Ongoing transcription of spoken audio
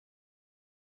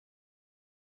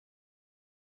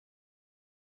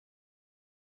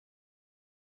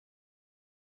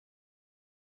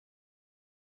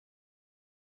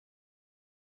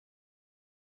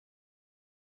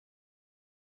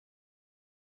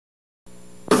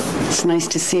It's nice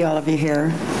to see all of you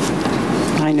here.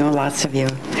 I know lots of you.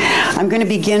 I'm going to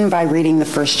begin by reading the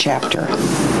first chapter,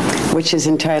 which is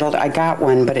entitled, I Got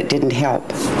One, But It Didn't Help.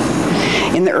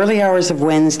 In the early hours of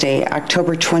Wednesday,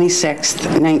 October 26,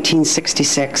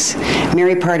 1966,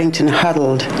 Mary Partington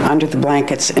huddled under the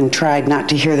blankets and tried not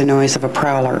to hear the noise of a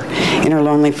prowler in her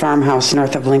lonely farmhouse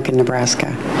north of Lincoln,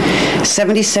 Nebraska.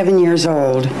 77 years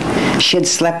old, she had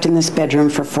slept in this bedroom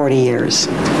for 40 years.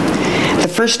 The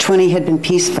first 20 had been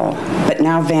peaceful, but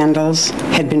now vandals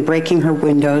had been breaking her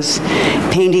windows,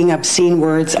 painting obscene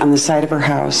words on the side of her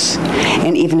house,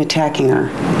 and even attacking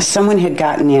her. Someone had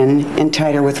gotten in and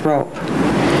tied her with rope.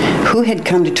 Who had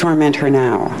come to torment her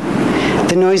now?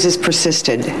 The noises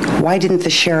persisted. Why didn't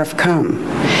the sheriff come?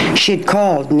 She had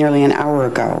called nearly an hour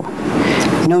ago.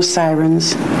 No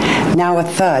sirens. Now a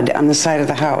thud on the side of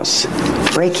the house,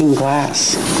 breaking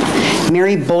glass.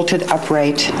 Mary bolted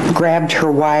upright, grabbed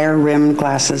her wire-rimmed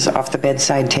glasses off the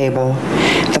bedside table.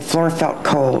 The floor felt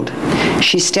cold.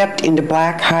 She stepped into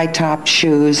black high-topped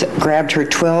shoes, grabbed her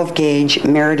 12-gauge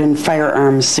Meriden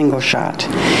firearms single shot.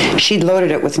 She'd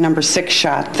loaded it with number 6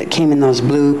 shot that came in those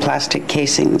blue plastic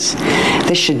casings.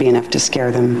 This should be enough to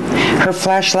scare them. Her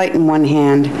flashlight in one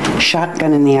hand,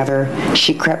 shotgun in the other,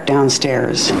 she crept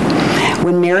downstairs.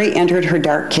 When Mary entered her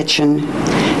dark kitchen,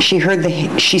 she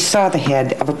saw the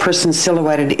head of a person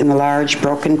silhouetted in the large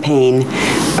broken pane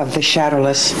of the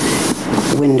shadowless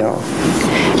window.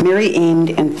 Mary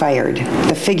aimed and fired.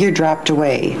 The figure dropped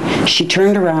away. She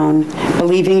turned around,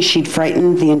 believing she'd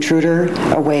frightened the intruder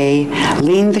away,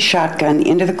 leaned the shotgun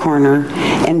into the corner,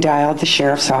 and dialed the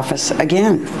sheriff's office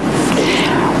again.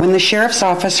 When the sheriff's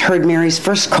office heard Mary's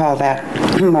first call that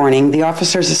morning, the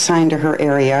officers assigned to her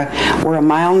area were a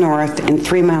mile north and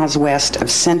 3 miles west of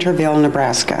Centerville,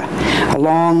 Nebraska, a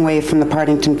long way from the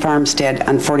Partington farmstead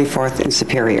on 44th and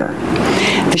Superior.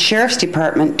 The sheriff's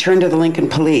department turned to the Lincoln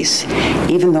police,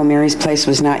 even though Mary's place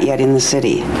was not yet in the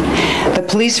city. The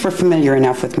police were familiar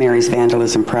enough with Mary's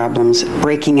vandalism problems.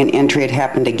 Breaking and entry had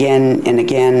happened again and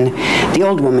again. The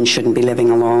old woman shouldn't be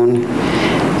living alone.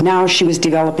 Now she was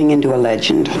developing into a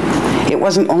legend. It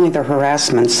wasn't only the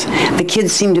harassments. The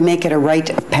kids seemed to make it a rite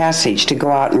of passage to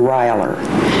go out and rile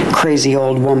her. Crazy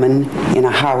old woman in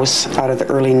a house out of the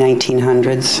early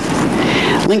 1900s.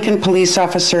 Lincoln police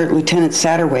officer Lieutenant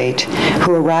Satterwhite,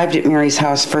 who arrived at Mary's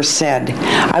house, first said,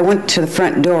 I went to the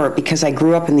front door because I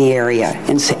grew up in the area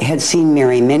and had seen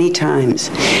Mary many times.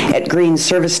 At Green's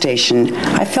service station,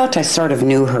 I felt I sort of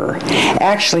knew her.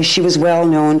 Actually, she was well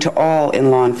known to all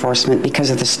in law enforcement because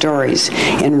of the stories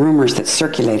and rumors that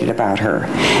circulated about her.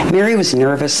 Mary was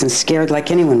nervous and scared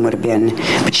like anyone would have been,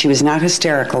 but she was not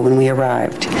hysterical when we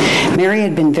arrived. Mary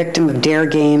had been victim of dare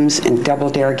games and double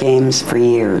dare games for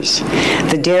years.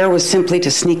 The dare was simply to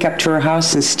sneak up to her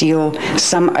house and steal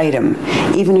some item,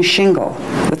 even a shingle,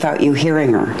 without you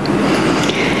hearing her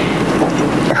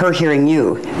hearing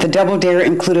you. The double dare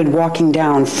included walking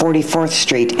down 44th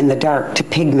Street in the dark to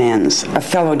Pigman's, a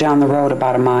fellow down the road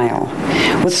about a mile.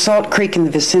 With Salt Creek in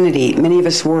the vicinity, many of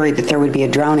us worried that there would be a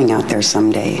drowning out there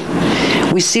someday.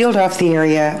 We sealed off the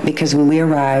area because when we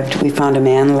arrived, we found a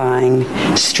man lying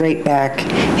straight back,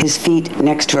 his feet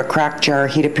next to a crack jar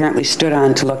he'd apparently stood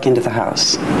on to look into the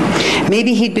house.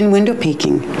 Maybe he'd been window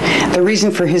peeking. The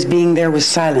reason for his being there was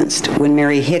silenced when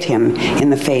Mary hit him in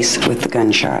the face with the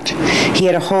gunshot. He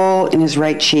had a hole in his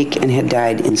right cheek and had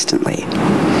died instantly.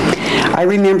 I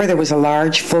remember there was a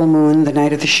large full moon the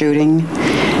night of the shooting,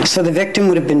 so the victim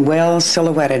would have been well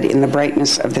silhouetted in the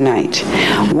brightness of the night.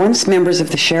 Once members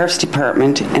of the sheriff's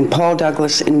department and Paul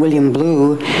Douglas and William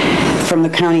Blue from the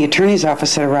county attorney's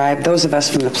office had arrived, those of us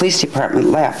from the police department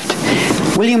left.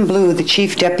 William Blue, the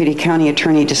chief deputy county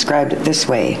attorney, described it this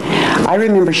way. I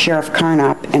remember Sheriff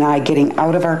Carnop and I getting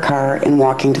out of our car and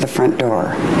walking to the front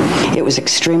door. It was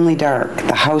extremely dark.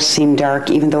 The house seemed dark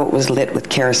even though it was lit with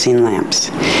kerosene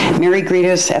lamps. Mary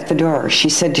greeted us at the door. She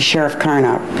said to Sheriff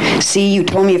Carnop, see, you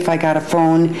told me if I got a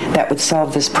phone that would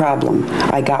solve this problem.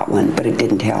 I got one, but it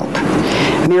didn't help.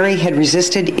 Mary had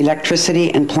resisted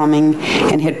electricity and plumbing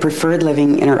and had preferred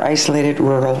living in her isolated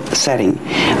rural setting.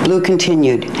 Blue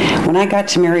continued, when I got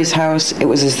to Mary's house, it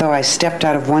was as though I stepped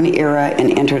out of one era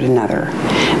and entered another,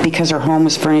 because her home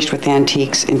was furnished with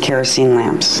antiques and kerosene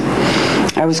lamps.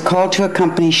 I was called to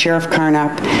accompany Sheriff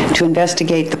Carnop to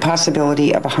investigate the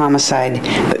possibility of a homicide,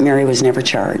 but Mary was never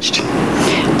charged.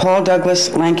 Paul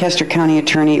Douglas, Lancaster County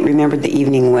Attorney, remembered the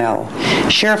evening well.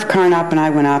 Sheriff Carnop and I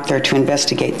went out there to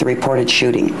investigate the reported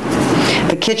shooting.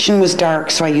 The kitchen was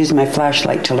dark, so I used my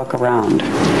flashlight to look around.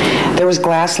 There was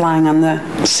glass lying on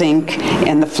the sink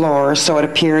and the floor, so it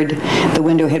appeared the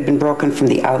window had been broken from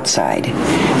the outside.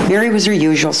 Mary was her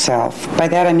usual self. By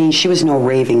that I mean she was no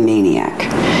raving maniac.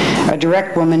 A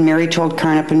direct woman, Mary told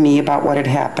Carnap and me about what had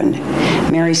happened.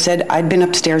 Mary said, I'd been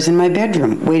upstairs in my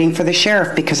bedroom waiting for the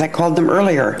sheriff because I called them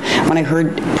earlier when I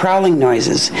heard prowling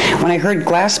noises. When I heard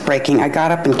glass breaking, I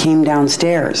got up and came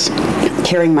downstairs,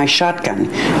 carrying my shotgun,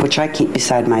 which I keep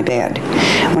beside my bed.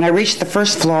 When I reached the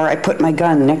first floor, I put my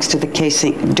gun next to the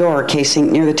door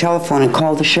casing near the telephone and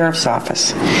called the sheriff's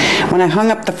office. When I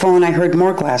hung up the phone, I heard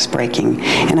more glass breaking,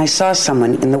 and I saw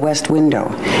someone in the west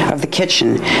window of the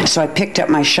kitchen, so I picked up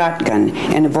my shotgun,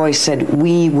 and a voice said,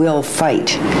 "We will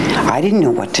fight." I didn't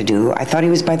know what to do. I thought he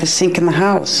was by the sink in the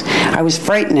house. I was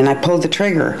frightened, and I pulled the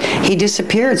trigger. He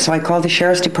disappeared, so I called the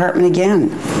sheriff's department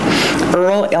again.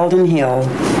 Earl Eldon Hill,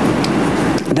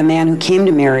 the man who came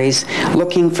to Mary's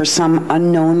looking for some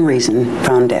unknown reason,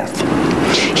 found death.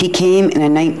 He came in a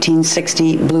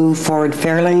 1960 blue Ford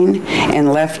Fairlane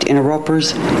and left in a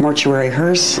Roper's mortuary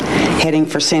hearse, heading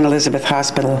for St. Elizabeth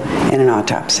Hospital and an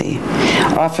autopsy.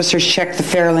 Officers checked the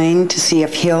Fairlane to see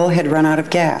if Hill had run out of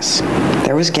gas.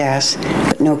 There was gas,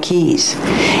 but no keys.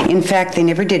 In fact, they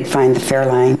never did find the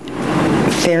Fairlane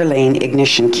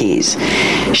ignition keys.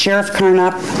 Sheriff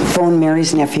Carnap phoned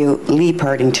Mary's nephew, Lee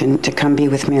Partington, to come be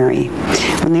with Mary.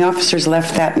 When the officers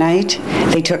left that night,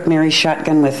 they took Mary's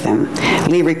shotgun with them.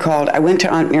 Lee recalled, I went to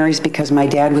Aunt Mary's because my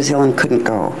dad was ill and couldn't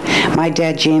go. My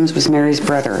dad, James, was Mary's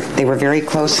brother. They were very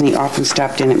close, and he often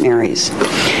stopped in at Mary's.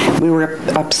 We were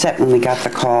upset when we got the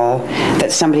call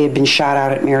that somebody had been shot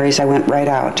out at Mary's. I went right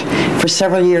out. For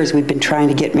several years, we'd been trying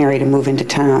to get Mary to move into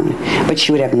town, but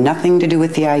she would have nothing to do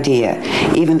with the idea,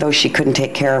 even though she couldn't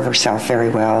take care of herself very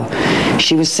well.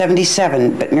 She was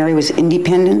 77, but Mary was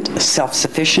independent,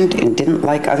 self-sufficient, and didn't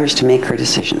like others to make her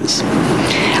decisions.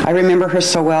 I remember her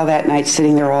so well that night,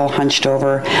 sitting there all hunched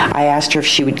over. I asked her if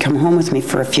she would come home with me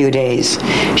for a few days.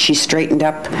 She straightened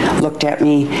up, looked at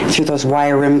me through those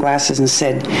wire rim glasses and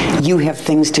said, "You have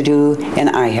things to do, and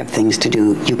I have things to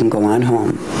do. You can go on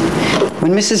home."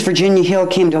 When Mrs. Virginia Hill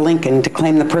came to Lincoln to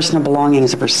claim the personal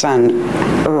belongings of her son,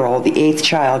 Earl, the 8th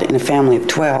child in a family of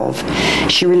 12,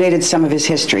 she related some of his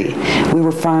history. We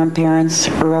were farm parents.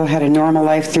 Earl had a normal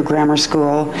life through grammar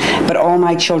school, but all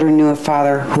my children knew a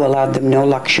father who allowed them no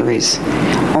luxuries,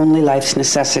 only life's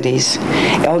necessities.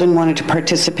 Eldon wanted to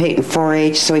participate in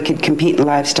 4-H so he could compete in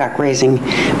livestock raising,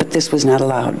 but this was not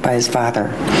allowed by his father.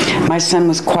 My son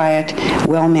was quiet,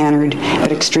 well-mannered,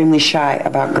 but extremely shy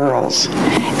about girls.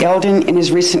 Eldon and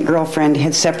his recent girlfriend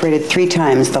had separated 3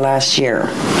 times the last year.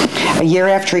 A year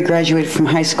after he graduated from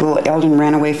high school, Eldon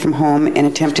ran away from home and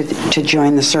attempted to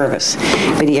join the service,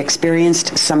 but he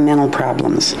experienced some mental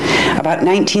problems. About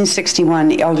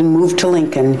 1961, Eldon moved to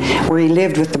Lincoln, where he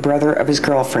lived with the brother of his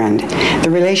girlfriend. The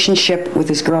relationship with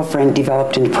his girlfriend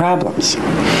developed into problems.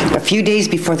 A few days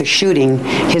before the shooting,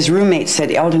 his roommate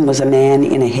said Eldon was a man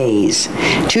in a haze.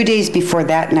 2 days before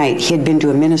that night, he had been to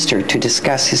a minister to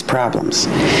discuss his problems.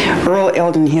 Earl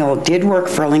Eldon Hill did work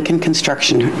for a Lincoln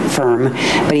construction firm,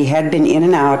 but he had been in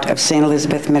and out of St.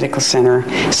 Elizabeth Medical Center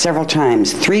several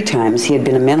times. 3 times he had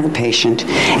been a mental patient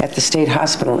at the state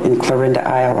hospital in Clarinda,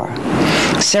 Iowa.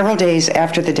 Several days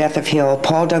after the death of Hill,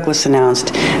 Paul Douglas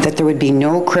announced that there would be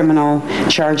no criminal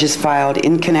charges filed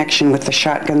in connection with the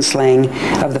shotgun slaying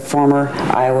of the former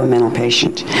Iowa mental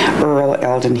patient, Earl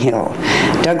Eldon Hill.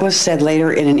 Douglas said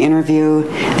later in an interview,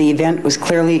 the event was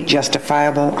clearly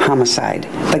justifiable homicide.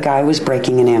 The guy was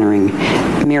breaking and entering.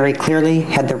 Mary clearly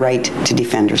had the right to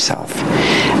defend herself.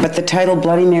 But the title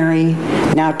Bloody Mary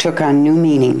now took on new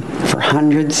meaning for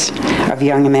hundreds of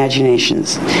young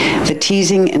imaginations. The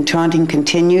teasing and taunting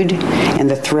continued, and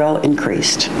the thrill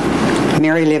increased.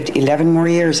 Mary lived 11 more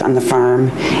years on the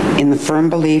farm in the firm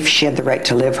belief she had the right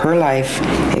to live her life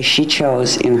as she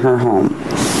chose in her home.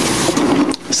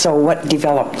 So what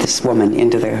developed this woman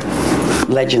into the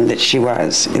legend that she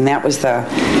was? And that was the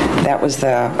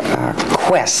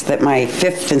quest that my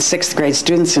 5th and 6th grade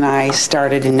students and I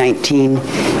started in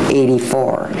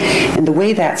 1984. And the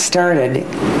way that started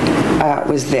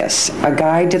was this. A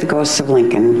Guide to the Ghosts of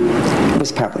Lincoln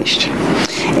was published.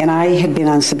 And I had been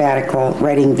on sabbatical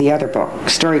writing the other book,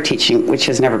 Story Teaching, which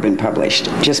has never been published,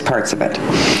 just parts of it.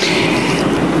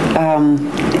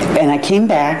 And I came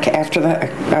back after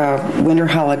the winter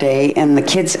holiday, and the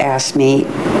kids asked me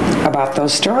about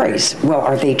those stories. Well,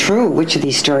 are they true? Which of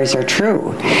these stories are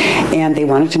true? And they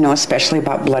wanted to know especially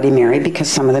about Bloody Mary, because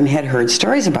some of them had heard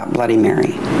stories about Bloody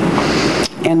Mary.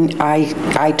 And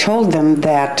I told them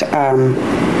that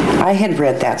I had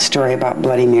read that story about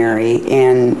Bloody Mary,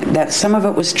 and that some of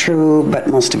it was true, but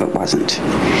most of it wasn't.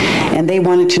 And they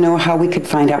wanted to know how we could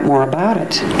find out more about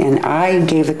it. And I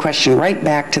gave the question right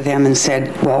back to them and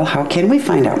said, well, how can we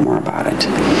find out more about it?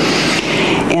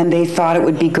 And they thought it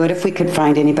would be good if we could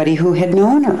find anybody who had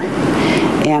known her.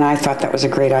 And I thought that was a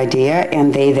great idea.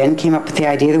 And they then came up with the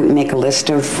idea that we make a list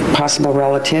of possible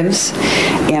relatives.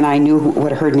 And I knew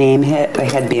what her name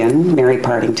had been, Mary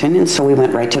Partington. And so we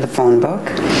went right to the phone book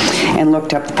and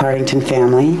looked up the Partington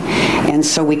family. And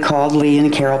so we called Lee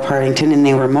and Carol Partington, and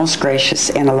they were most gracious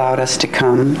and allowed us to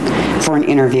come for an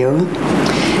interview.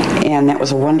 And that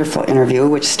was a wonderful interview,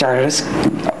 which started us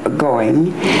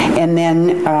going. And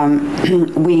then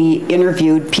we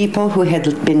interviewed people who had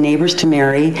been neighbors to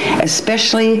Mary,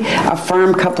 especially a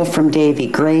farm couple from Davie,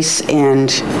 Grace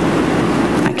and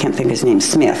I can't think of his name,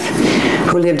 Smith,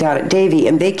 who lived out at Davie,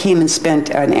 and they came and spent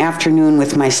an afternoon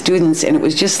with my students, and it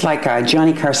was just like a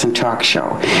Johnny Carson talk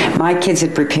show. My kids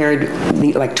had prepared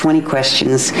like 20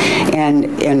 questions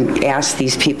and asked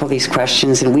these people these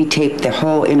questions, and we taped the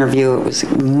whole interview. It was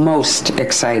most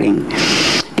exciting,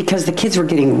 because the kids were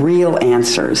getting real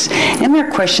answers. And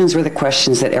their questions were the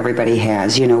questions that everybody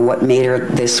has. You know, what made her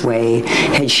this way?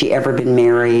 Had she ever been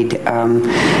married?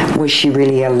 Was she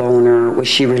really a loner? Was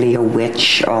she really a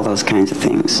witch? All those kinds of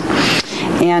things.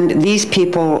 And these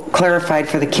people clarified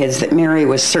for the kids that Mary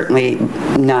was certainly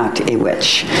not a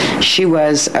witch. She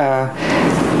was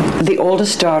the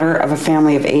oldest daughter of a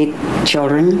family of 8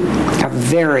 children, a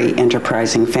very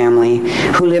enterprising family,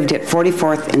 who lived at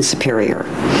 44th and Superior.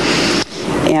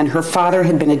 And her father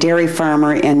had been a dairy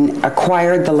farmer and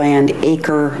acquired the land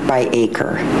acre by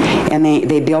acre. And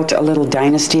they built a little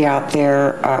dynasty out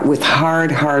there with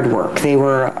hard work. They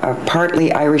were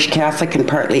partly Irish Catholic and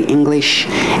partly English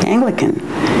Anglican.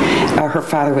 Her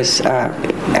father was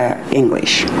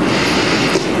English.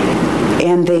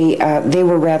 And they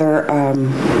were rather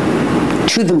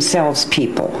to themselves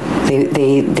people.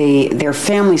 Their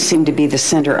family seemed to be the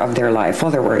center of their life. Well,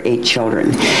 there were 8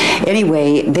 children.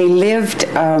 Anyway, they lived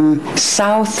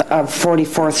south of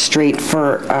 44th Street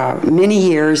for many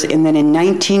years, and then in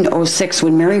 1906,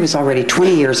 when Mary was already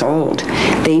 20 years old,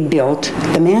 they built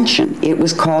the mansion. It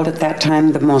was called at that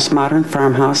time the most modern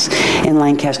farmhouse in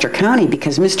Lancaster County,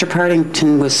 because Mr.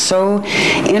 Partington was so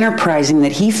enterprising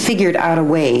that he figured out a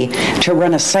way to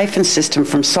run a siphon system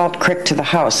from Salt Creek to the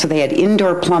house. So they had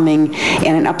indoor plumbing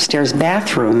and an upstairs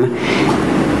bathroom,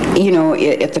 you know,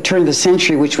 at the turn of the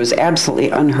century, which was absolutely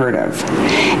unheard of.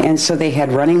 And so they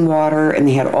had running water, and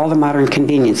they had all the modern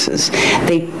conveniences.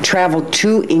 They traveled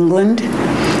to England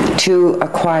to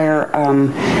acquire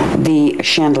the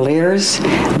chandeliers,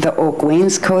 the oak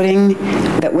wainscoting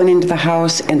that went into the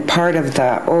house, and part of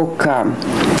the oak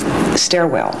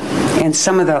stairwell, and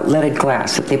some of the leaded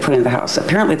glass that they put in the house.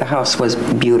 Apparently the house was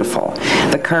beautiful.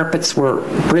 The carpets were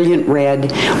brilliant red.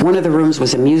 One of the rooms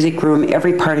was a music room.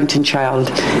 Every Partington child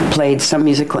played some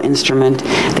musical instrument.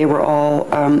 They were all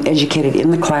educated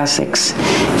in the classics.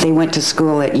 They went to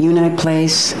school at Uni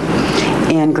Place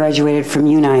and graduated from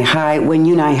Uni High when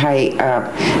Uni High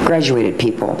graduated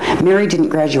people. Mary didn't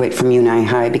graduate from Uni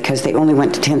High because they only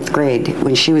went to 10th grade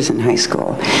when she was in high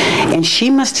school. And she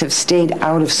must have stayed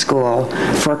out of school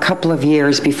for a couple of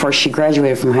years before she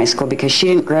graduated from high school, because she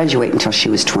didn't graduate until she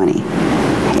was 20.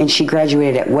 And she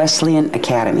graduated at Wesleyan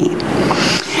Academy.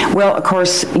 Well, of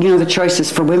course, you know, the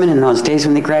choices for women in those days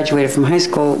when they graduated from high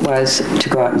school was to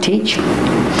go out and teach.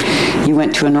 You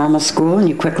went to a normal school and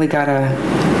you quickly got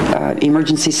an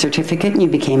emergency certificate and you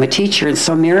became a teacher. And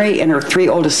so Mary and her 3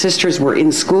 oldest sisters were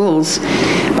in schools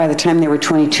by the time they were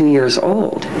 22 years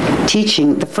old,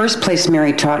 teaching. The first place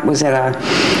Mary taught was at a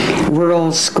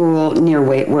rural school near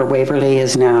where Waverly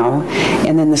is now.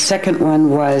 And then the second one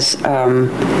was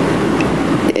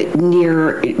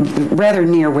rather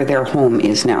near where their home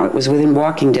is now. It was within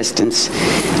walking distance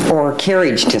or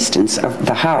carriage distance of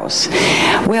the house.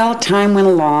 Well, time went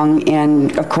along,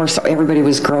 and of course everybody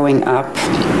was growing up.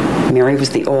 Mary was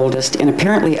the oldest, and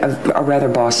apparently a rather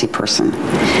bossy person.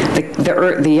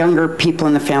 The younger people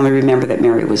in the family remember that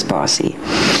Mary was bossy.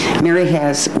 Mary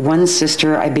has one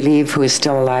sister, I believe, who is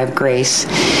still alive, Grace,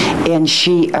 and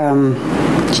she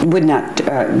would not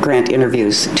grant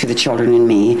interviews to the children and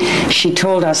me. She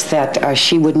told us that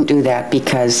she wouldn't do that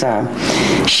because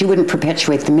she wouldn't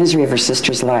perpetuate the misery of her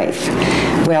sister's life.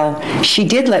 Well, she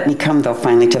did let me come, though,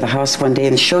 finally to the house one day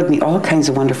and showed me all kinds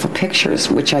of wonderful pictures,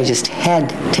 which I just had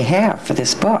to have for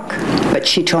this book. But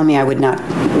she told me I would not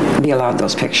be allowed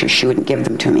those pictures. She wouldn't give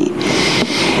them to me.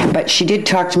 But she did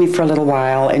talk to me for a little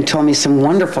while and told me some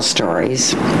wonderful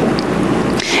stories,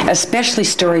 especially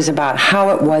stories about how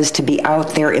it was to be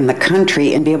out there in the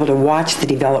country and be able to watch the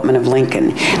development of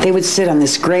Lincoln. They would sit on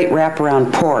this great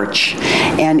wraparound porch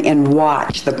and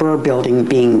watch the Burr Building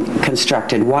being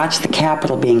constructed, watch the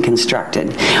Capitol being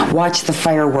constructed, watch the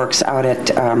fireworks out at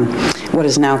what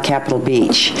is now Capitol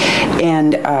Beach,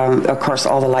 and of course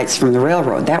all the lights from the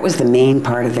railroad. That was the main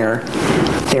part of their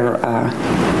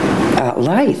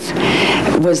life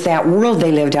was that world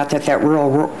they lived out, that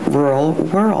rural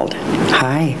world.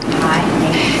 Hi. Hi.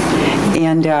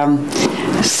 And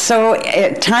so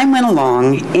time went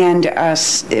along, and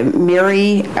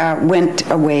Mary went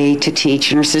away to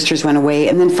teach, and her sisters went away,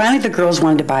 and then finally the girls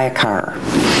wanted to buy a car.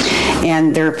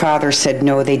 And their father said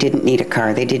no, they didn't need a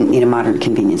car. They didn't need a modern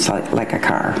convenience like a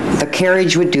car. The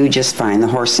carriage would do just fine, the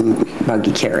horse and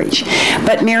buggy carriage.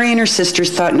 But Mary and her sisters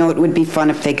thought, no, it would be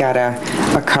fun if they got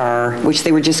a car, which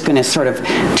they were just going to sort of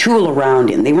tool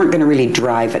around in. They weren't going to really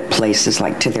drive at places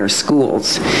like to their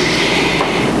schools.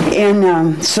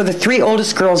 And so the three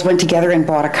oldest girls went together and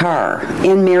bought a car.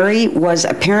 And Mary was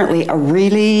apparently a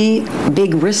really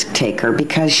big risk taker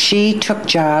because she took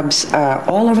jobs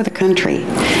all over the country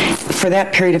for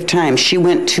that period of time. She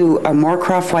went to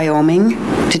Moorcroft, Wyoming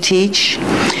to teach.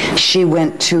 She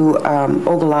went to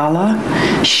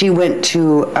Ogallala. She went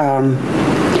to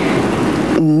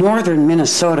northern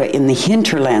Minnesota in the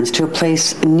hinterlands to a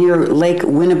place near Lake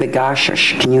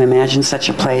Winnebegoshish. Can you imagine such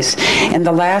a place? And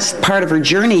the last part of her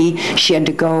journey, she had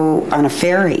to go on a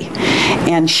ferry.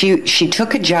 And she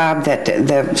took a job that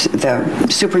the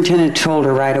superintendent told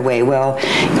her right away, well,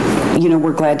 you know,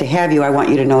 we're glad to have you. I want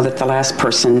you to know that the last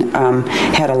person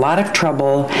had a lot of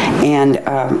trouble, and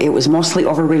it was mostly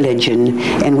over religion,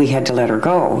 and we had to let her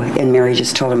go. And Mary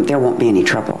just told him, there won't be any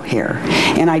trouble here.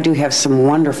 And I do have some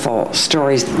wonderful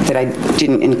stories that I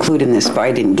didn't include in this book,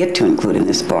 I didn't get to include in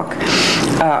this book,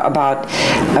 about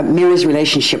Mary's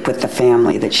relationship with the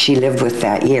family that she lived with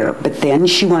that year. But then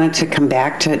she wanted to come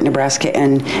back to Nebraska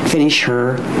and finish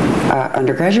her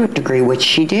undergraduate degree, which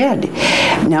she did.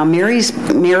 Now, Mary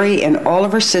and all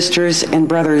of her sisters and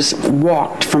brothers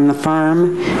walked from the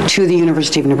farm to the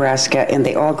University of Nebraska, and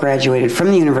they all graduated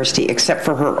from the university except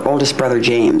for her oldest brother,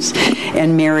 James.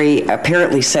 And Mary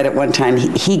apparently said at one time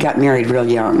he got married real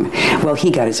young. Well, he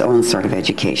got his own sort of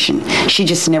education. She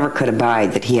just never could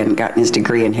abide that he hadn't gotten his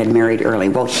degree and had married early.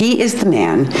 Well, he is the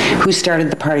man who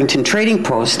started the Partington Trading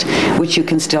Post, which you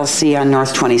can still see on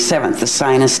North 27th. The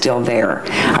sign is still there.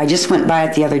 I just went by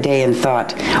it the other day and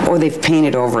thought, oh, they've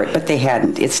painted over it, but they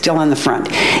hadn't. It's still on the front.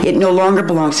 It no longer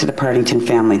belongs to the Partington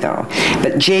family, though.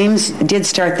 But James did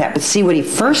start that. But see, what he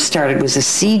first started was a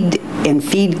seed and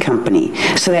feed company.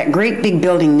 So that great big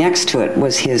building next to it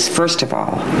was his, first of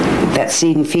all, that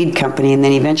seed and feed company, and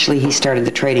then eventually he started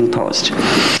the Trading Post.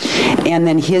 And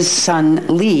then his son,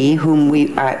 Lee,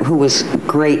 who was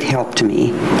great help to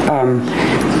me,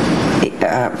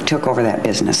 took over that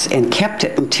business and kept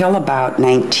it until about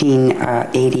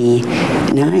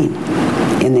 1989.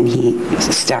 And then he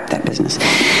stopped that business.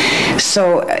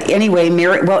 So anyway,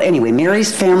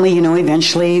 Mary's family, you know,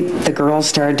 eventually the girls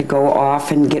started to go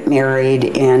off and get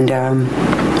married, and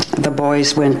the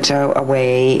boys went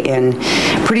away, and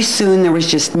pretty soon there was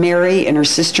just Mary and her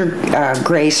sister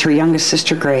Grace, her youngest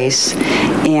sister Grace,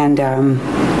 and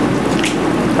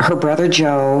her brother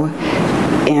Joe,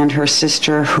 and her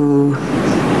sister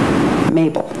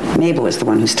Mabel. Mabel is the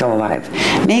one who's still alive.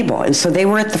 Mabel. And so they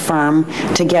were at the farm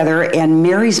together, and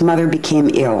Mary's mother became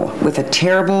ill with a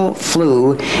terrible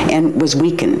flu and was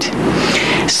weakened.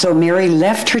 So Mary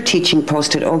left her teaching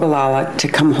post at Ogallala to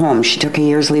come home. She took a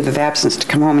year's leave of absence to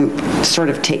come home and sort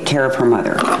of take care of her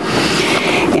mother.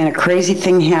 And a crazy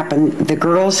thing happened. The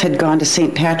girls had gone to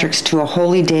St. Patrick's to a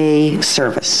Holy Day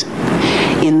service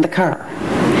in the car.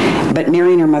 But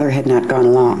Mary and her mother had not gone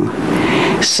along.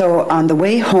 So on the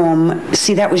way home,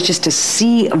 see, that was just a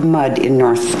sea of mud in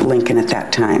North Lincoln at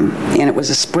that time. And it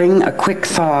was a spring, a quick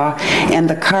thaw, and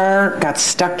the car got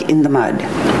stuck in the mud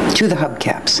to the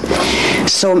hubcaps.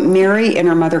 So Mary and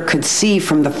her mother could see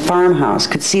from the farmhouse,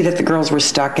 could see that the girls were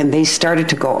stuck, and they started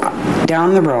to go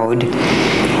down the road.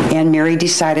 And Mary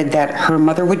decided that her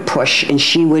mother would push and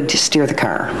she would steer the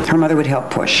car. Her mother would help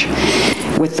push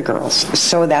with the girls.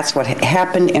 So that's what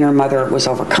happened, and her mother was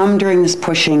overcome during this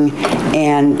pushing,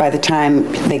 and by the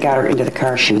time they got her into the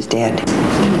car, she was dead.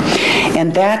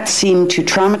 And that seemed to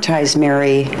traumatize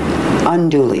Mary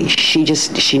unduly.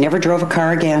 She never drove a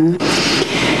car again.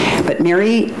 But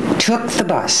Mary took the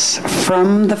bus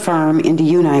from the farm into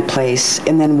Uni Place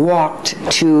and then walked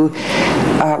to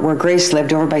where Grace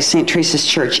lived over by St. Teresa's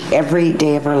Church every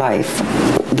day of her life.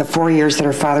 The 4 years that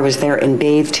her father was there, and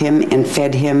bathed him and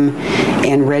fed him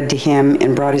and read to him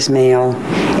and brought his mail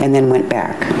and then went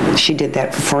back. She did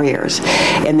that for 4 years.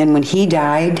 And then when he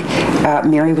died,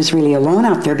 Mary was really alone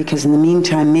out there because in the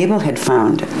meantime, Mabel had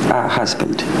found a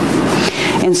husband.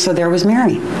 And so there was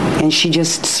Mary. And she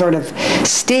just sort of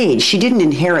stayed. She didn't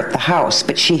inherit the house,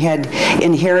 but she had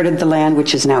inherited the land,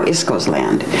 which is now Isco's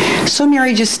land. So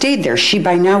Mary just stayed there. She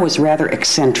by now was rather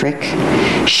eccentric.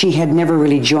 She had never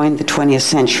really joined the 20th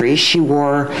century. She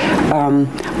wore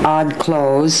odd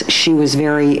clothes. She was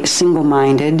very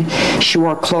single-minded. She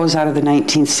wore clothes out of the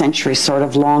 19th century, sort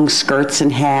of long skirts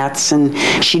and hats, and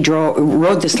she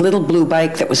rode this little blue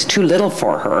bike that was too little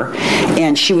for her,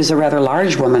 and she was a rather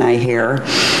large woman, I hear,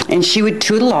 and she would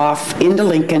tootle off into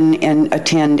Lincoln and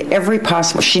attend every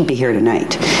possible, she'd be here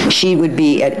tonight, she would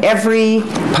be at every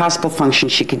possible function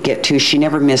she could get to. She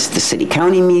never missed the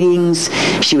city-county meetings.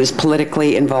 She was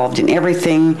politically involved in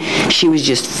everything. She was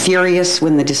just furious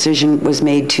when the decision was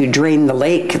made to drain the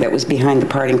lake that was behind the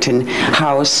Partington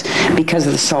house because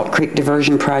of the Salt Creek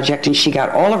Diversion Project, and she got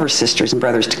all of her sisters and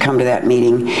brothers to come to that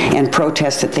meeting and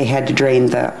protest that they had to drain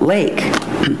the lake.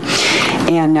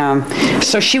 And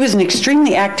so she was an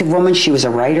extremely active woman. She was a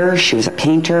writer, she was a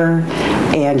painter,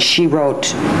 and she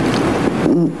wrote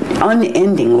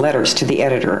unending letters to the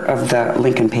editor of the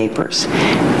Lincoln papers.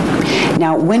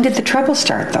 Now, when did the trouble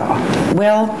start, though?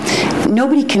 Well,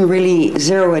 nobody can really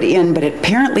zero it in, but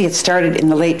apparently it started in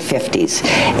the late 50s.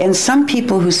 And some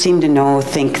people who seem to know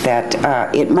think that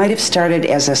it might have started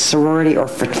as a sorority or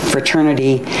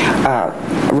fraternity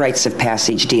rites of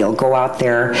passage deal. Go out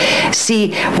there.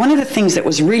 See, one of the things that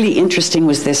was really interesting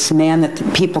was this man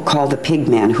that people call the Pig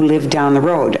Man, who lived down the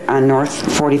road on North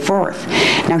 44th.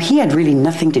 Now, he had really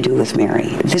nothing to do with Mary.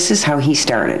 This is how he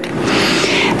started.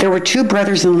 There were two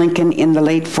brothers in Lincoln in the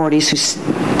late 40s who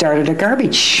started a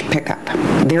garbage pickup.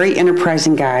 Very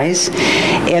enterprising guys,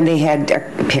 and they had a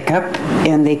pickup,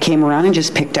 and they came around and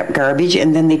just picked up garbage,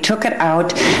 and then they took it out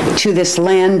to this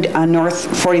land on North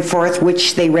 44th,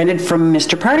 which they rented from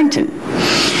Mr. Partington.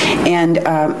 And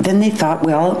then they thought,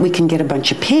 well, we can get a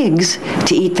bunch of pigs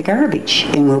to eat the garbage,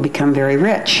 and we'll become very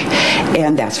rich.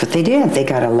 And that's what they did. They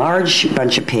got a large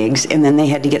bunch of pigs, and then they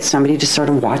had to get somebody to sort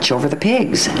of watch over the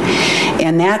pigs.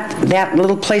 And that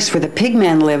little place where the pig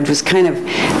man lived was kind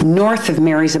of north of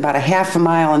Mary's, about a half a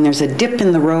mile, and there's a dip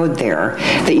in the road there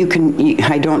that you can,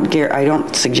 I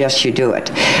don't suggest you do it,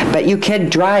 but you can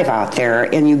drive out there,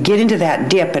 and you get into that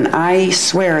dip, and I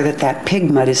swear that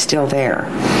pig mud is still there.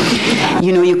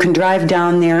 You know, you can drive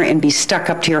down there and be stuck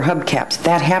up to your hubcaps.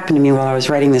 That happened to me while I was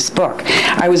writing this book.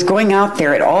 I was going out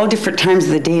there at all different times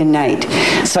of the day and night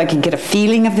so I could get a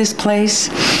feeling of this place.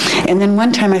 And then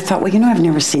one time I thought, well, you know, I've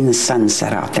never seen the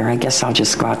sunset out there. I guess I'll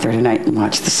just go out there tonight and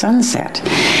watch the sunset.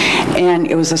 And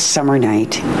it was a summer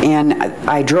night, and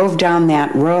I drove down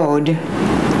that road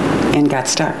and got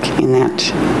stuck in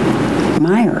that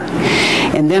mire.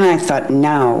 And then I thought,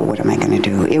 now what am I going to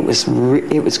do? It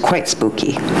was quite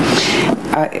spooky.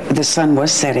 The sun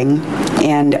was setting,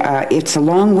 and it's a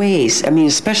long ways. I mean,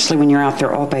 especially when you're out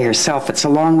there all by yourself, it's a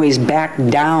long ways back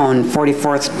down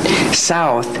 44th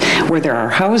South where there are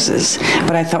houses.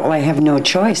 But I thought, well, I have no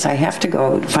choice. I have to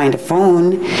go find a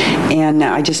phone, and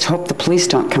I just hope the police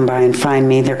don't come by and find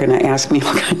me. They're going to ask me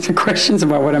all kinds of questions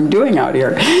about what I'm doing out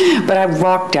here. But I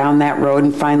walked down that road,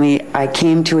 and finally I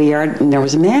came to a yard, and there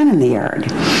was a man in the yard.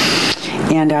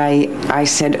 And I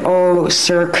said, oh,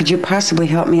 sir, could you possibly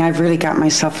help me? I've really got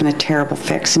myself in a terrible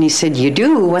fix. And he said, you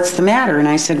do? What's the matter? And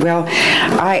I said, well,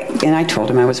 I told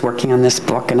him I was working on this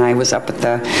book, and I was up at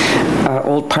the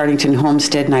old Partington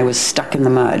homestead, and I was stuck in the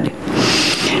mud.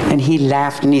 And he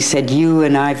laughed, and he said, you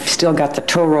and I've still got the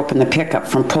tow rope and the pickup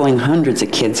from pulling hundreds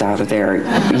of kids out of there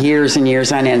years and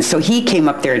years on end. So he came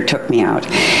up there and took me out,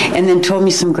 and then told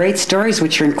me some great stories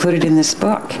which are included in this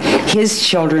book. His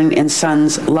children and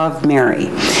sons loved Mary.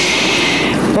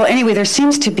 Well, anyway, there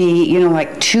seems to be, you know,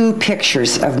 like two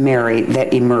pictures of Mary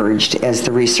that emerged as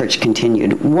the research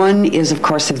continued. One is, of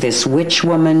course, of this witch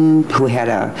woman who had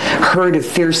a herd of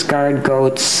fierce guard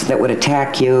goats that would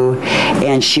attack you,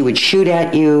 and she would shoot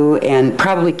at you and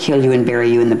probably kill you and bury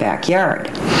you in the backyard.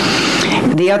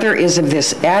 The other is of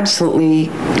this absolutely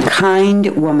kind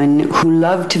woman who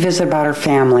loved to visit about her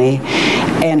family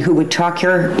and who would talk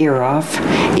your ear off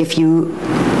if you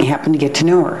happened to get to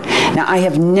know her. Now, I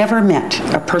have never met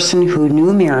a person who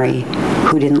knew Mary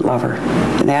who didn't love her.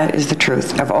 That is the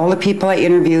truth. Of all the people I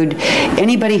interviewed,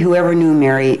 anybody who ever knew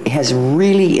Mary has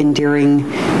really endearing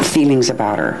feelings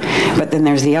about her. But then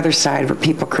there's the other side where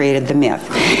people created the myth.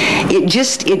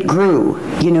 It grew.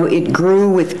 You know, it grew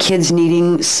with kids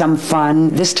needing some fun.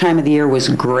 This time of the year was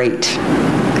great.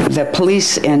 The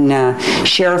police and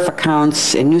sheriff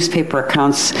accounts and newspaper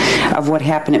accounts of what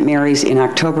happened at Mary's in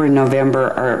October and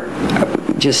November are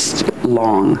just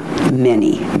long,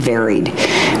 many, varied.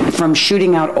 From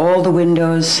shooting out all the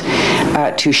windows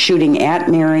to shooting at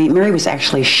Mary. Mary was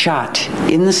actually shot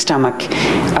in the stomach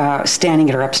standing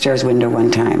at her upstairs window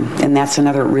one time. And that's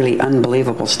another really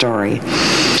unbelievable story.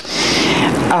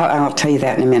 I'll tell you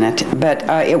that in a minute. But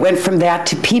it went from that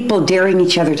to people daring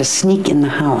each other to sneak in the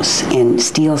house and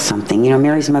steal something. You know,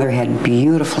 Mary's mother had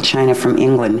beautiful china from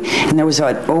England, and there was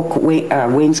an oak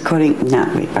wainscoting,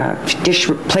 dish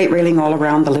plate railing all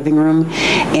around the living room,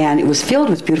 and it was filled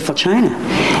with beautiful china.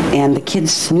 And the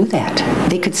kids knew that.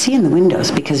 They could see in the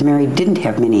windows because Mary didn't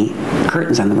have many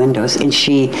curtains on the windows, and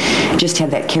she just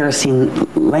had that kerosene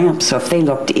lamp, so if they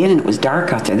looked in and it was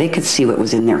dark out there, they could see what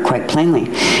was in there quite plainly.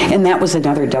 And that was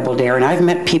another double dare, and I've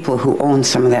met people who own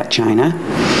some of that china.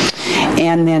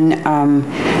 And then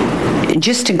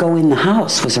just to go in the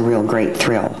house was a real great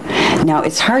thrill. Now,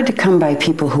 it's hard to come by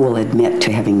people who will admit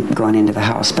to having gone into the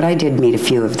house, but I did meet a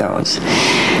few of those.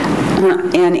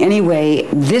 And anyway,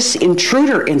 this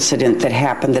intruder incident that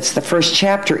happened, that's the first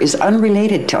chapter, is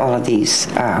unrelated to all of these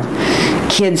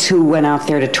kids who went out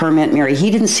there to torment Mary. He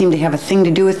didn't seem to have a thing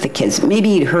to do with the kids. Maybe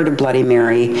he'd heard of Bloody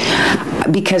Mary,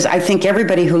 because I think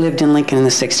everybody who lived in Lincoln in the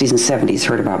 60s and 70s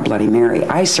heard about Bloody Mary.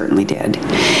 I certainly did.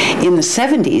 In the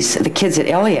 70s, the kids at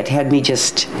Elliott had me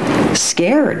just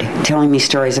scared, telling me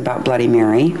stories about Bloody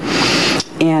Mary.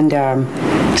 And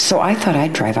so I thought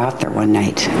I'd drive out there one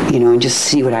night, you know, and just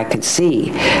see what I could see.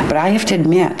 But I have to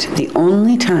admit, the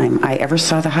only time I ever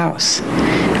saw the house,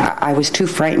 I was too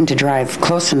frightened to drive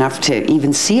close enough to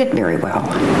even see it very well.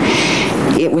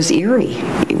 It was eerie.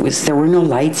 There were no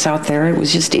lights out there. It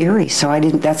was just eerie. So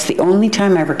that's the only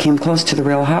time I ever came close to the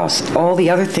real house. All the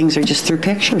other things are just through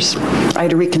pictures. I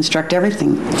had to reconstruct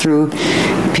everything through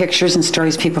pictures and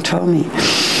stories people told me.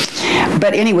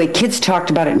 But anyway, kids talked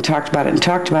about it and talked about it and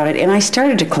talked about it, and I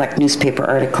started to collect newspaper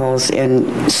articles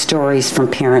and stories from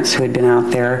parents who had been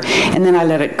out there, and then I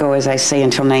let it go, as I say,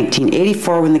 until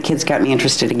 1984 when the kids got me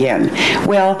interested again.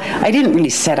 Well, I didn't really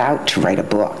set out to write a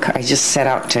book. I just set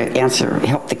out to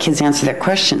help the kids answer their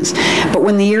questions. But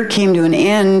when the year came to an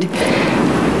end,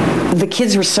 the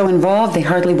kids were so involved, they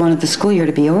hardly wanted the school year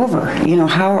to be over. You know,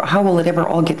 how will it ever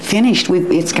all get finished?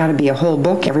 It's got to be a whole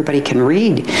book everybody can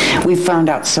read. We've found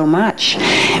out so much.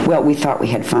 Well, we thought we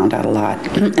had found out a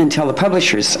lot until the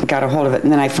publishers got a hold of it,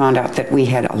 and then I found out that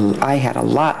I had a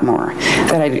lot more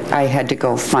that I had to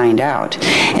go find out.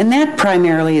 And that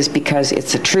primarily is because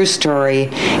it's a true story,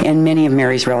 and many of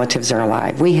Mary's relatives are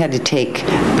alive. We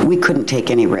couldn't take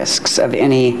any risks of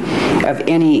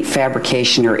any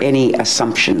fabrication or any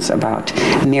assumptions about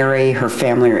Mary, her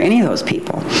family, or any of those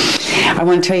people. I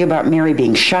want to tell you about Mary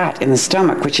being shot in the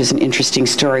stomach, which is an interesting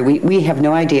story. We have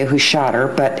no idea who shot her,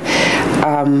 but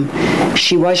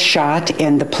she was shot,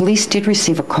 and the police did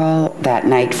receive a call that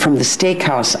night from the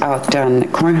steakhouse out on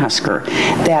Cornhusker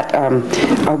that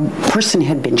a person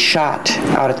had been shot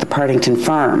out at the Partington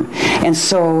farm. And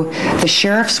so the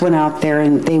sheriffs went out there,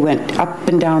 and they went up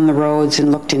and down the roads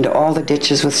and looked into all the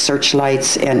ditches with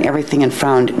searchlights and everything and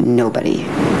found nobody.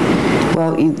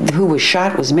 Well, who was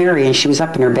shot was Mary, and she was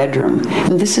up in her bedroom.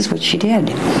 And this is what she did.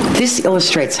 This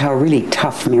illustrates how really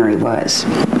tough Mary was.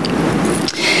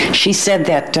 She said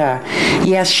that,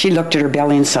 yes, she looked at her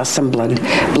belly and saw some blood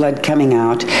coming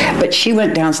out, but she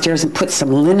went downstairs and put some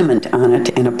liniment on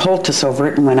it and a poultice over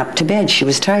it and went up to bed. She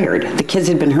was tired. The kids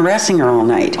had been harassing her all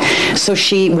night. So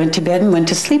she went to bed and went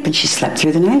to sleep, and she slept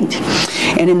through the night.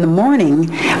 And in the morning,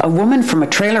 a woman from a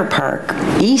trailer park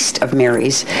east of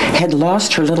Mary's had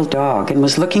lost her little dog and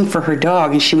was looking for her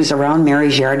dog, and she was around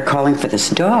Mary's yard calling for this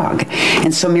dog.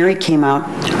 And so Mary came out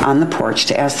on the porch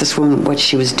to ask this woman what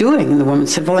she was doing, and the woman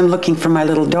said, well, I'm looking for my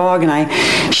little dog,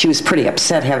 and she was pretty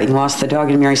upset having lost the dog,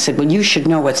 and Mary said, well, you should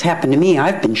know what's happened to me.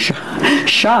 I've been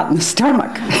shot in the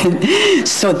stomach.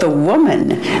 So the woman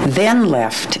then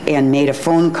left and made a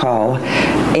phone call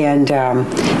and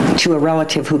to a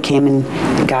relative who came and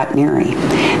got Mary.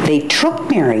 They took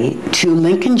Mary to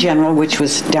Lincoln General, which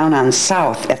was down on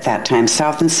South at that time,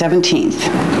 South and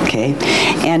 17th, okay?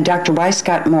 And Dr.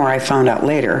 Wyscott Moore, I found out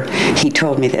later, he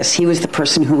told me this. He was the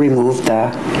person who removed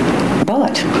the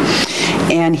bullet.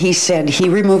 And he said he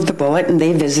removed the bullet, and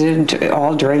they visited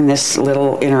all during this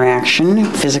little interaction,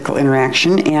 physical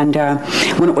interaction. And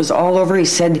when it was all over, he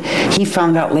said he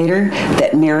found out later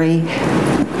that Mary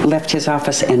left his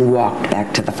office and walked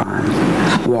back to the farm.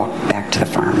 Walked back to the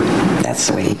farm.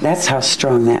 That's how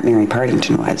strong that Mary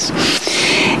Partington was.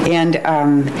 And,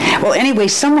 well, anyway,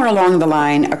 somewhere along the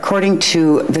line, according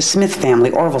to the Smith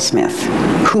family, Orville Smith,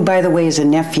 who, by the way, is a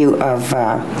nephew of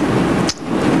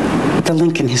the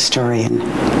Lincoln historian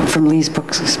from Lee's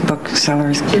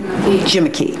booksellers, Jim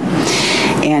McKee.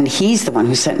 And he's the one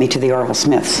who sent me to the Orville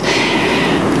Smiths.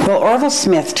 Well, Orville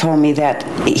Smith told me that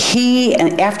he,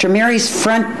 after Mary's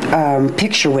front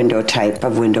picture window type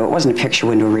of window, it wasn't a picture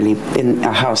window really in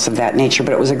a house of that nature,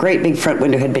 but it was a great big front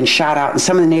window, had been shot out, and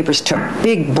some of the neighbors took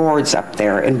big boards up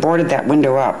there and boarded that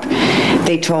window up.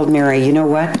 They told Mary, you know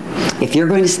what? If you're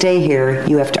going to stay here,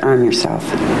 you have to arm yourself.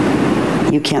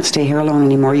 You can't stay here alone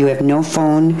anymore. You have no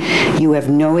phone. You have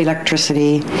no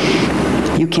electricity.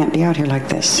 You can't be out here like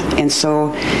this. And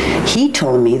so he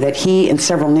told me that he and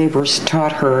several neighbors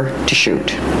taught her to shoot.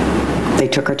 They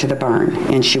took her to the barn,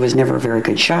 and she was never a very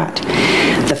good shot.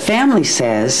 The family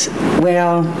says,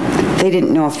 well, they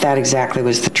didn't know if that exactly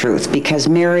was the truth, because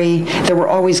Mary, there were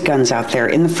always guns out there.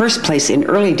 In the first place, in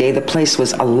early day, the place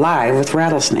was alive with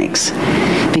rattlesnakes,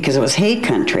 because it was hay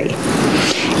country.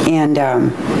 And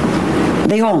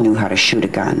they all knew how to shoot a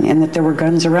gun, and that there were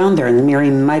guns around there, and Mary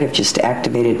might have just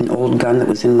activated an old gun that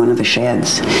was in one of the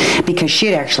sheds, because she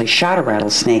had actually shot a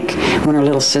rattlesnake when her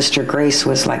little sister Grace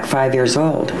was like 5 years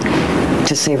old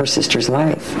to save her sister's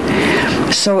life.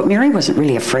 So Mary wasn't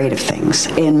really afraid of things,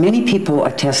 and many people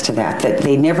attest to that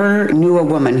they never knew a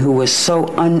woman who was so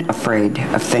unafraid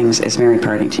of things as Mary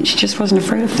Partington. She just wasn't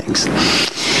afraid of things.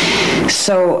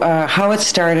 So how it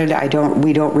started,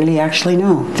 we don't really actually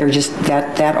know. They're just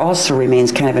that also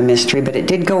remains kind of a mystery. But it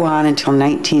did go on until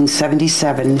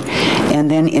 1977,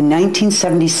 and then in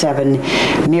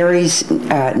 1977, Mary's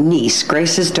niece,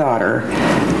 Grace's daughter,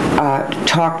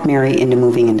 talked Mary into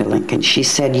moving into Lincoln. She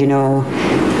said, you know,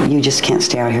 you just can't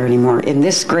stay out here anymore. And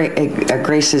this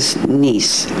Grace's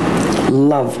niece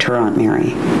loved her Aunt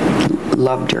Mary,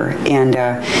 loved her, and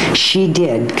she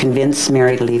did convince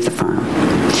Mary to leave the farm.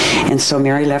 And so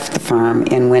Mary left the farm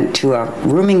and went to a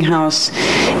rooming house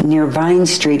near Vine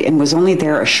Street and was only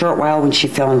there a short while when she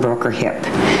fell and broke her hip.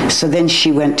 So then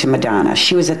she went to Madonna.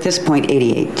 She was at this point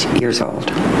 88 years old.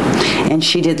 And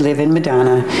she did live in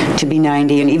Madonna to be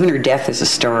 90, and even her death is a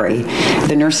story.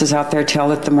 The nurses out there tell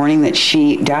that the morning that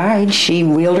she died, she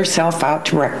wheeled herself out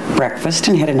to breakfast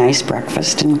and had a nice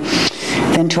breakfast, and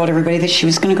then told everybody that she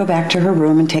was going to go back to her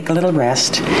room and take a little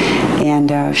rest.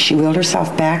 And she wheeled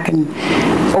herself back, and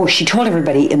she told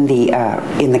everybody in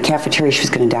the cafeteria she was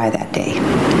going to die that day.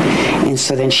 And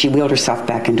so then she wheeled herself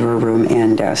back into her room,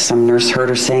 and some nurse heard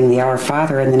her saying the Our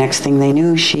Father, and the next thing they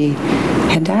knew, she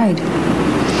had died.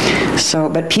 So,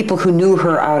 but people who knew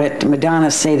her out at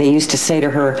Madonna say they used to say to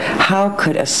her, how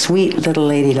could a sweet little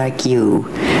lady like you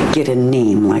get a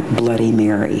name like Bloody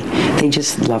Mary? They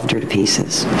just loved her to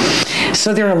pieces.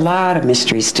 So there are a lot of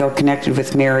mysteries still connected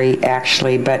with Mary,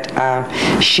 actually, but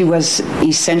she was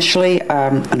essentially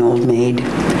an old maid,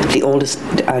 the oldest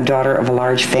daughter of a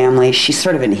large family. She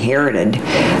sort of inherited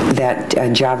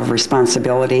that job of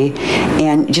responsibility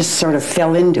and just sort of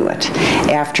fell into it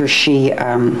after she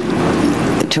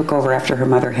took over after her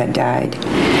mother had died.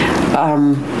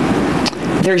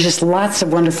 There's just lots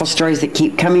of wonderful stories that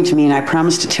keep coming to me, and I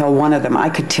promised to tell one of them. I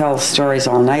could tell stories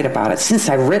all night about it. Since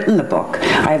I've written the book,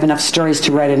 I have enough stories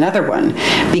to write another one,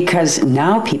 because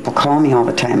now people call me all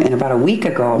the time. And about a week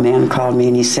ago, a man called me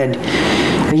and he said,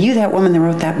 are you that woman that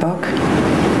wrote that book?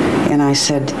 And I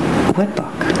said, what book?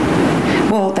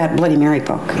 Well, that Bloody Mary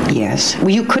book. Yes. Well,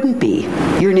 you couldn't be.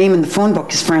 Your name in the phone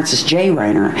book is Frances J.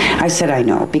 Reinehr. I said, I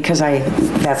know, because I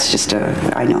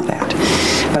know that.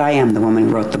 But I am the woman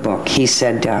who wrote the book. He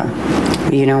said,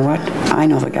 you know what? I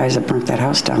know the guys that burnt that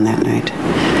house down that night.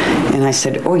 And I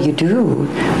said, oh, you do?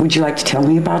 Would you like to tell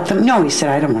me about them? No, he said,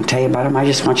 I don't want to tell you about them. I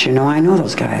just want you to know I know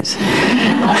those guys.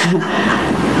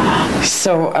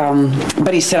 So,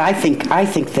 but he said, I think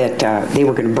that they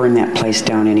were going to burn that place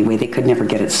down anyway. They could never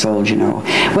get it sold, you know.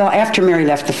 Well, after Mary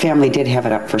left, the family did have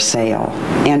it up for sale.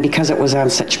 And because it was on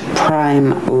such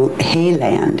prime hay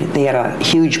land, they had a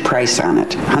huge price on it,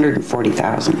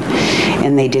 $140,000,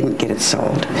 and they didn't get it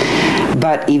sold.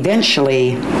 But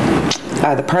eventually,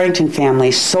 the Partington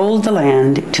family sold the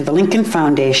land to the Lincoln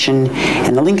Foundation,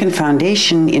 and the Lincoln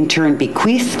Foundation in turn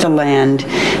bequeathed the land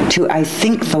to, I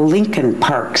think, the Lincoln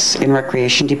Parks and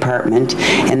Recreation Department,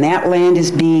 and that land is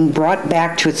being brought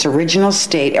back to its original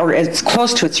state, or as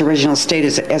close to its original state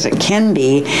as it can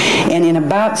be, and in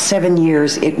about 7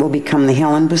 years it will become the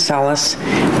Helen Busalis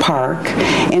Park,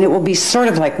 and it will be sort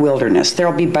of like wilderness. There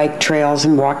will be bike trails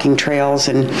and walking trails,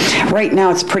 and right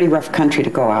now it's pretty rough country to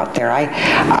go out there.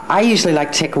 I usually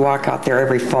like to take a walk out there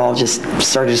every fall, just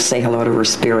sort of say hello to her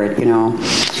spirit, you know.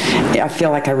 I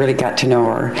feel like I really got to know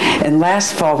her. And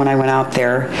last fall when I went out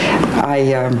there,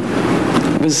 I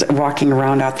was walking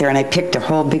around out there, and I picked a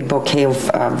whole big bouquet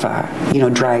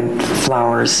of dried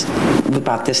flowers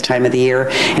about this time of the year,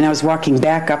 and I was walking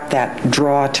back up that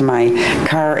draw to my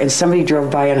car, and somebody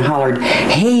drove by and hollered,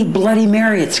 "Hey, Bloody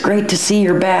Mary, it's great to see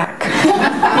you're back."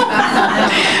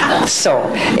 back. So,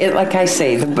 like I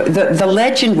say, the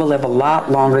legend will live a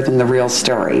lot longer than the real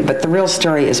story, but the real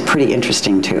story is pretty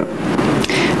interesting too.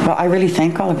 Well, I really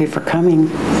thank all of you for coming.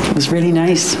 It was really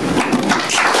nice.